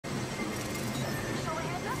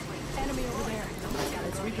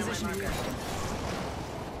reposition here.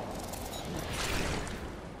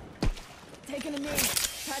 Taking a knee.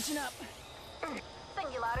 Patching up.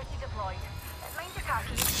 Singularity deployed. Mind your car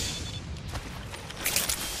keys.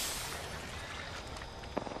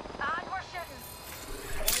 And we're shooting.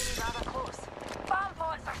 Enemy rather close. Bomb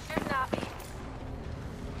pots are shooting at me.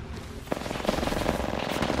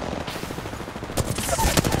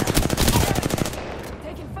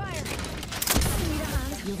 Taking fire. Need a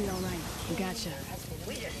hand. You'll be all right. We gotcha.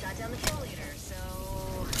 We just shot down the kill leader, so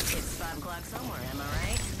it's 5 o'clock somewhere, am I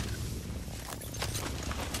right?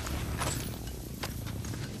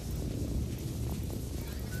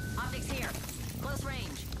 Optics here. Close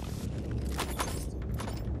range.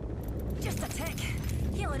 Just a tick.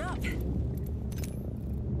 Heal it up.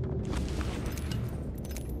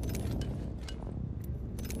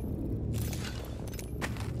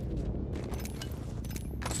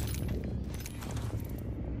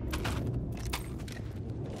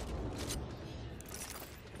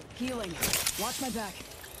 Healing. Watch my back.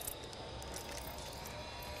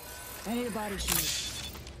 I need a body shield.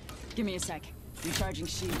 Give me a sec. Recharging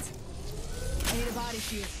shields. I need a body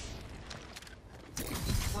shield.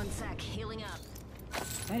 1 sec. Healing up.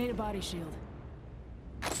 I need a body shield.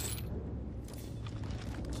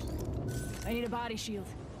 I need a body shield.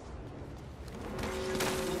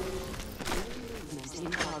 In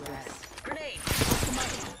progress. Grenade!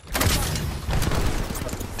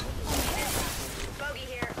 Bogey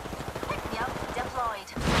here. Yep, deployed.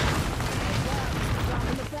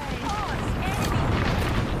 Dropping the thing. Pause! Enemy!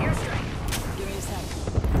 Airstrike. Give me a sec.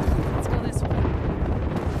 Let's go this way.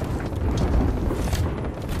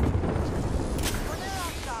 We're there,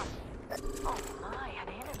 Rockstar. Oh my, an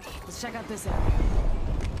enemy. Let's check out this area.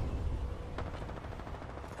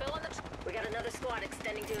 Fill in the We got another squad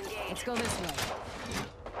extending to engage. Let's go this way.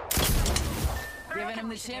 Giving him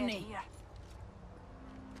the chimney. Here.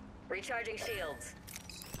 Recharging shields.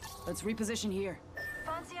 Let's reposition here.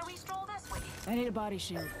 Fancy a wee stroll this way? I need a body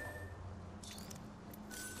shield.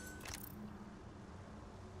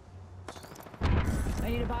 I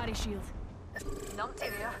need a body shield.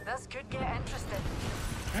 Numpty there. This could get interesting.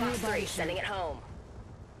 I need a Fox body 3 shield. sending it home.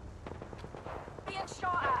 Being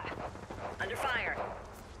shot at. Under fire.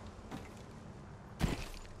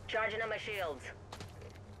 Charging on my shields.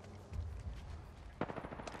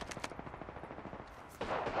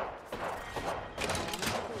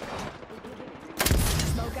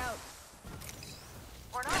 Smoke out.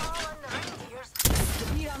 We're not all in the ring, dears.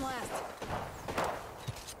 Repeat on last.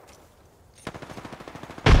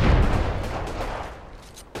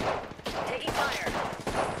 Taking fire.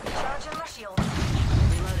 Charging my shield.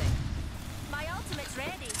 Reloading. My ultimate's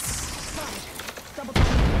ready. Fine. Double time.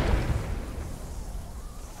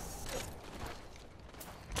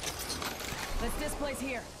 Let's displace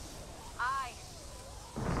here. Aye.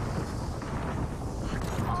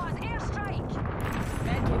 Pause, airstrike!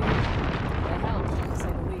 Medkit here. That helped, to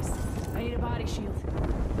say the least. I need a body shield.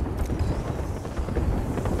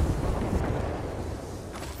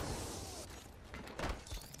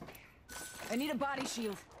 I need a body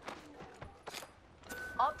shield.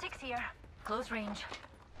 Optics here. Close range.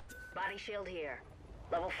 Body shield here.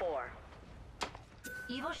 Level 4.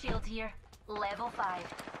 Evo shield here. Level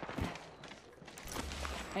 5.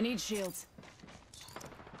 I need shields.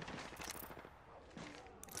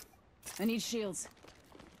 I need shields.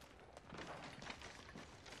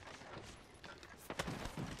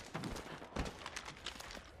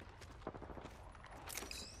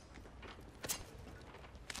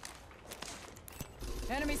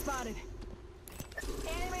 Enemy spotted.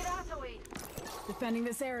 Enemy that away. Defending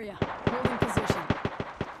this area. Holding position.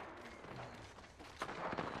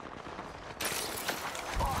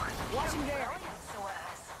 Oh, Watching there. brilliant, so it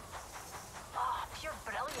is. Oh, pure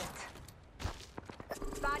brilliant.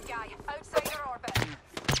 Bad guy, outside your orbit.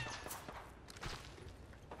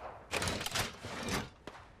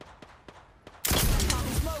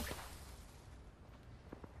 Popping smoke.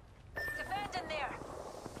 Defending there.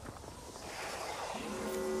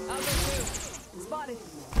 Out there too. Spotted.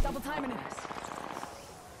 Double timing it.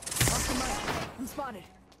 Off the mic. I'm spotted.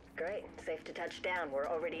 Great. Safe to touch down. We're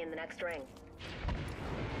already in the next ring.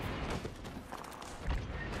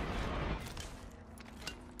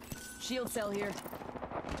 Shield cell here.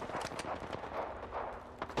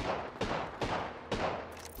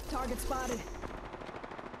 Target spotted.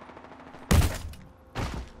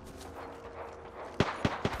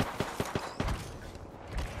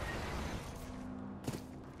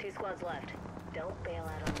 Two squads left. Don't bail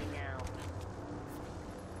out on me now.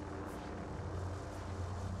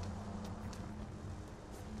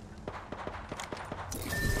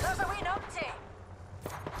 There's a wee numpty.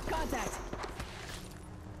 Contact.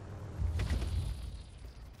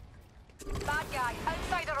 guy,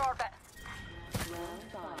 outside our orbit. Round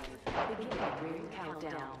 5. Beginning ring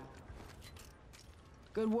countdown.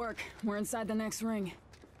 Good work. We're inside the next ring.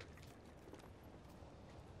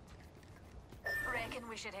 Reckon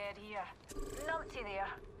we should head here. Numpty there.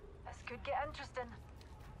 This could get interesting.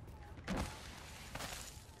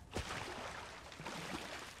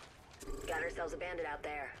 Got ourselves a bandit out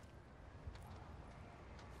there.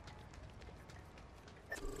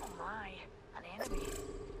 Oh my, an enemy.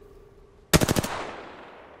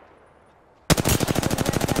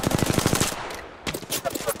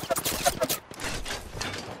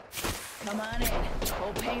 Come on in.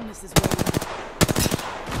 Old Painless is waiting.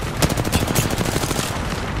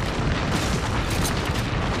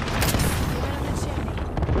 Get on the chimney.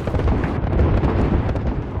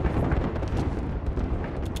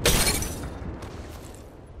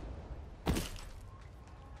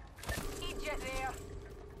 Egypt there.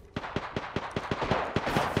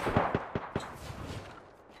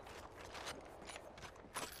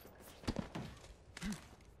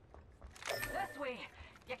 This way.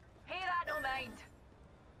 You hear that, no mind.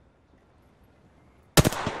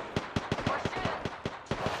 We're shooting.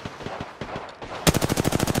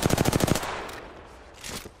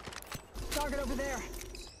 Target over there.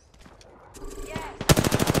 Yes.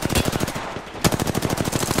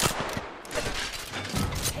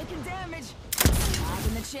 Taking damage. Up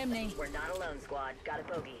in the chimney. We're not alone, squad. Got a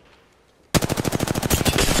bogey.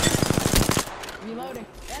 Reloading.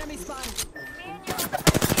 Enemy spotted. Me and you on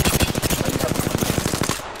the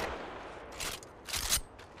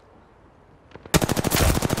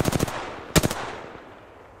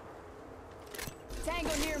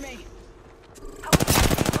Tango near me.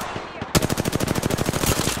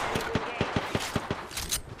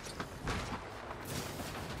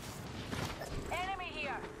 Enemy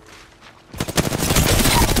here.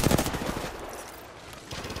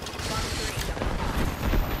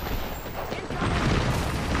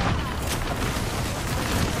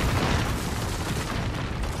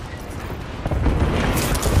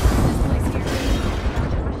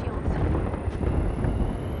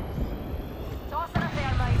 Tossing a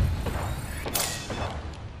thermite.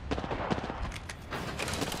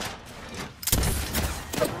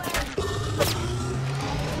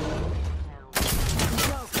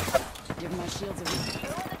 Give my shields a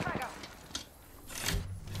Pull the trigger.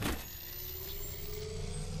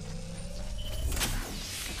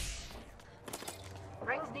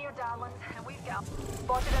 Rings near, darlings, and we've got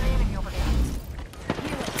spotted an enemy over there.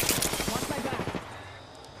 healer. Watch my back.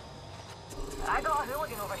 I got a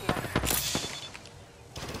hooligan over here.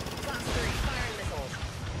 Fox 3, firing missiles.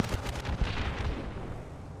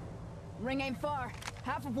 Ring ain't far.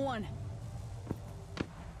 Half of one.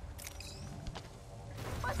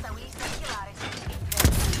 What's the wee singularity?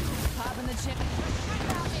 Pop in the chimney.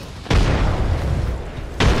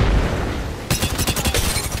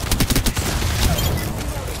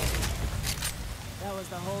 That was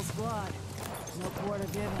the whole squad. No quarter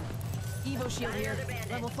given. Evo shield here.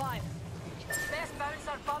 Level 5. Best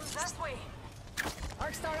bouncer bums this way.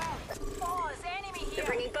 Arc star out. Pause, enemy They're here.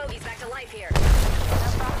 bringing bogeys back to life here.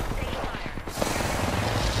 That's Taking fire.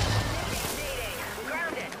 Nading.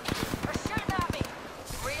 Grounded. They're shooting at me.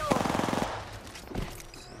 Reload.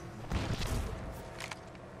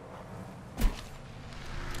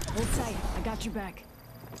 Hold tight. I got your back.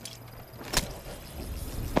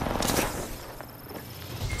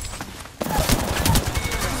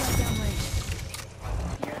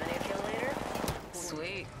 You're the new kill leader?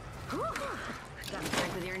 Sweet. Got a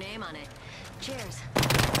drink with your name on it. Cheers.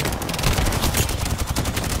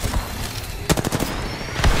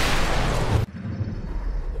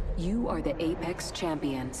 You are the Apex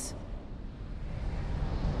Champions.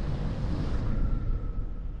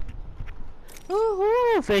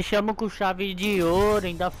 Uhul, fechamos com chave de ouro,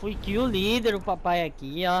 ainda fui kill líder o papai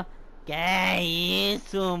aqui, ó. Que é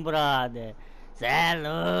isso, brother? Cê é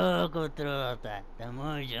louco, truta.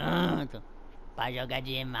 Tamo junto. Pra jogar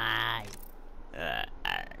demais.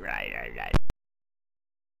 Right.